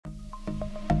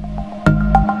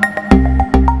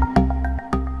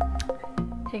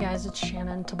guys, it's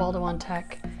Shannon, Tabaldo on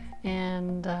Tech,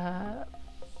 and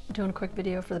doing a quick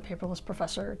video for the Paperless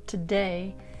Professor.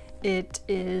 Today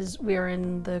we are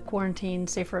in the Quarantine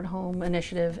Safer at Home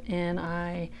initiative, and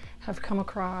I have come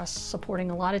across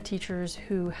supporting a lot of teachers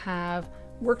who have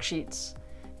worksheets,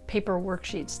 paper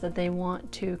worksheets that they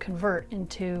want to convert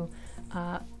into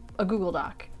a Google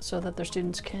Doc so that their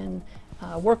students can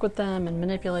work with them and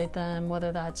manipulate them,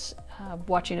 whether that's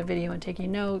watching a video and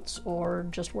taking notes or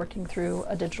just working through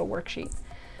a digital worksheet.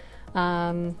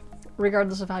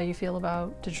 Regardless of how you feel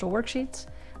about digital worksheets,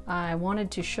 I wanted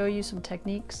to show you some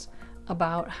techniques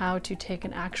about how to take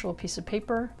an actual piece of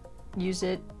paper, use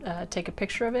it, take a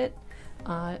picture of it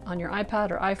on your iPad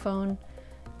or iPhone,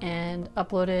 and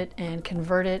upload it and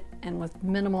convert it, and with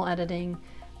minimal editing,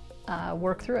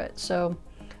 work through it. So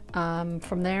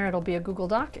from there, it'll be a Google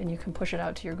Doc and you can push it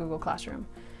out to your Google Classroom.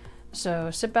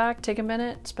 So sit back, take a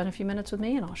minute, spend a few minutes with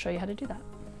me, and I'll show you how to do that.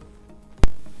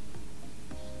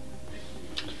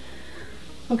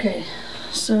 Okay,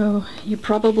 so you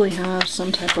probably have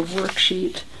some type of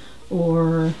worksheet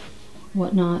or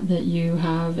whatnot that you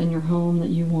have in your home that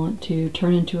you want to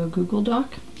turn into a Google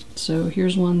Doc. So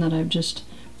here's one that I've just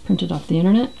printed off the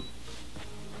internet,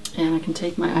 and I can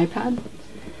take my iPad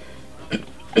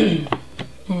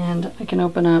and I can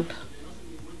open up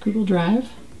Google Drive,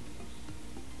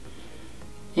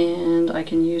 and I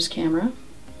can use camera,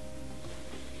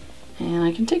 and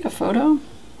I can take a photo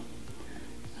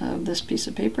of this piece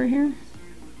of paper here, and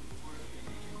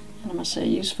I'm going to say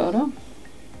use photo,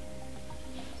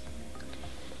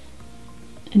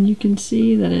 and you can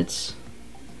see that it's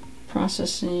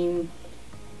processing.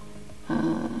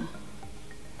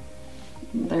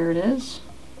 There it is.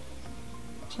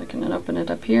 So I can then open it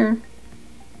up here.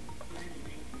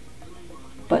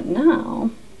 But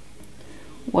now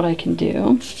what I can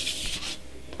do is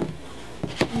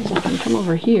I can come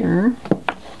over here,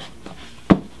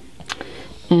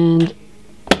 and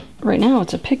right now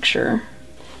it's a picture,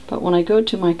 but when I go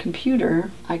to my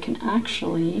computer, I can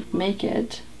actually make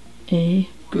it a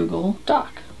Google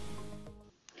Doc.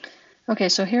 Okay,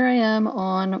 so here I am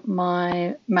on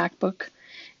my MacBook,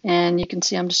 and you can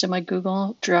see I'm just in my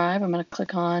Google Drive. I'm going to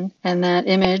click on, and that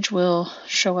image will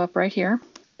show up right here.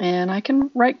 And I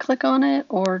can right click on it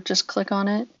or just click on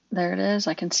it. There it is.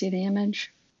 I can see the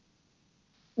image.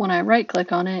 When I right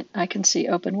click on it, I can see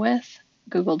Open With,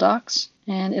 Google Docs,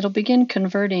 and it'll begin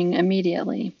converting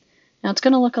immediately. Now it's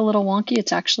going to look a little wonky.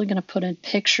 It's actually going to put a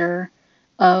picture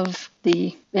of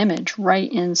the image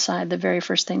right inside the very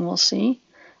first thing we'll see,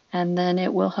 and then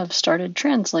it will have started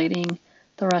translating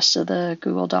the rest of the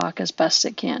Google Doc as best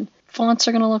it can. Fonts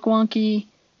are going to look wonky.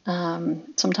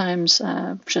 Sometimes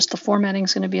just the formatting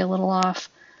is going to be a little off,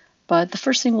 but the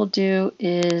first thing we'll do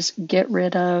is get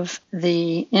rid of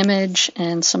the image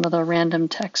and some of the random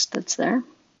text that's there.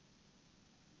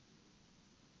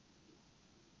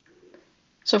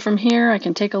 So from here I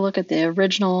can take a look at the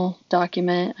original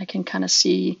document. I can kind of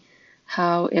see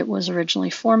how it was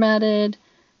originally formatted.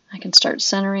 I can start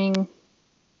centering,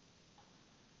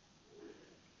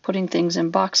 putting things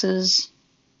in boxes,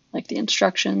 like the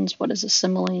instructions, what is a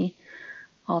simile,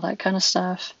 all that kind of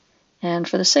stuff. And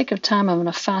for the sake of time, I'm going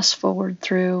to fast forward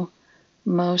through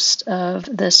most of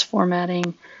this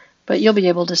formatting, but you'll be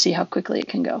able to see how quickly it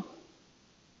can go.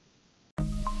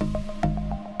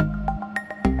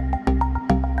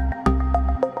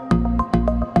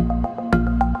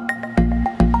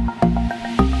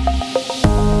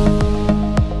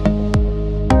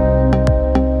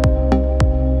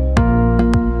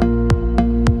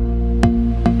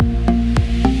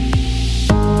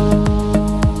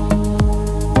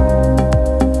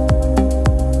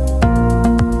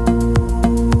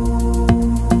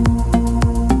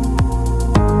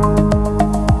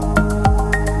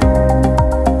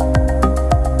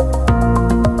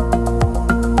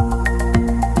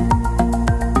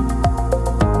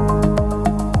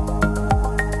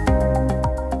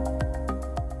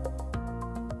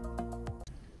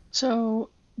 So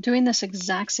doing this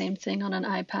exact same thing on an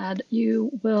iPad,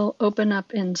 you will open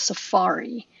up in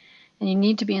Safari, and you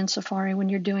need to be in Safari when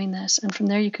you're doing this, and from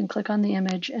there you can click on the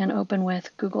image and open with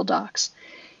Google Docs.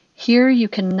 Here you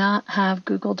cannot have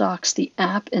Google Docs, the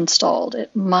app, installed.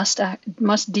 It must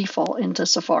default into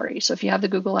Safari. So if you have the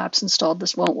Google apps installed,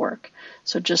 this won't work.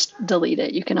 So just delete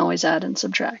it. You can always add and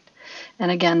subtract.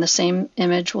 And again, the same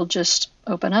image will just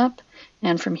open up,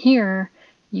 and from here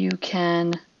you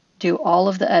can do all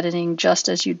of the editing just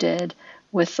as you did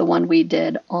with the one we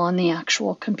did on the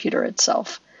actual computer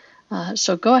itself.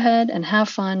 So go ahead and have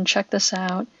fun, check this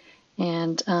out,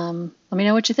 and let me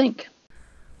know what you think.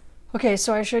 Okay,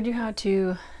 so I showed you how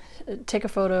to take a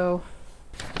photo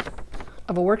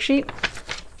of a worksheet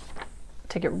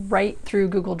take it right through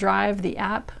Google Drive, the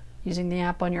app, using the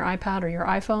app on your iPad or your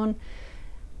iPhone.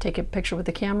 Take a picture with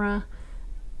the camera.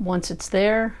 Once it's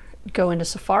there, go into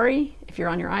Safari. If you're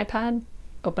on your iPad,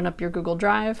 open up your Google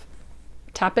Drive,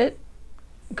 tap it,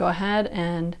 go ahead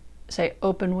and say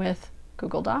open with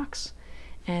Google Docs,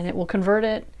 and it will convert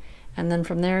it. And then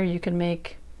from there you can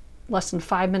make less than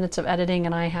 5 minutes of editing,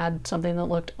 and I had something that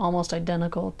looked almost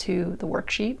identical to the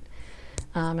worksheet.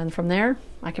 And from there,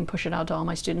 I can push it out to all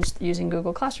my students using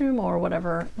Google Classroom or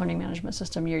whatever learning management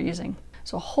system you're using.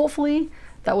 So hopefully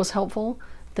that was helpful.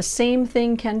 The same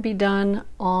thing can be done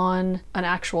on an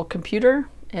actual computer.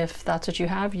 If that's what you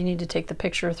have, you need to take the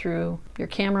picture through your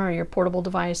camera or your portable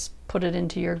device, put it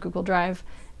into your Google Drive,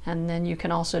 and then you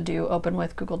can also do open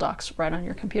with Google Docs right on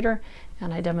your computer.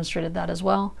 And I demonstrated that as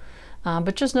well.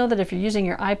 But just know that if you're using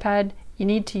your iPad, you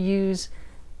need to use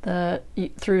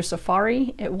through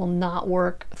Safari. It will not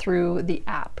work through the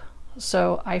app.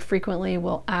 So I frequently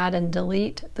will add and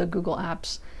delete the Google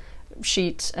Apps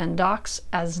sheets and docs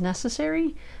as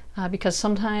necessary, because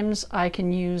sometimes I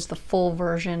can use the full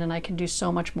version and I can do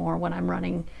so much more when I'm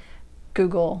running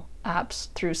Google Apps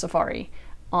through Safari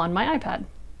on my iPad,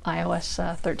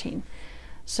 iOS 13.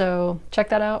 So check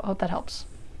that out. Hope that helps.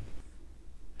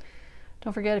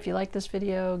 Don't forget, if you like this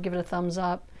video, give it a thumbs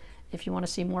up. If you want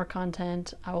to see more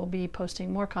content, I will be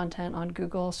posting more content on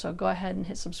Google, so go ahead and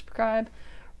hit subscribe,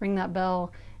 ring that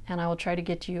bell, and I will try to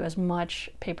get you as much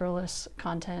paperless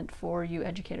content for you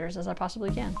educators as I possibly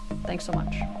can. Thanks so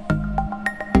much.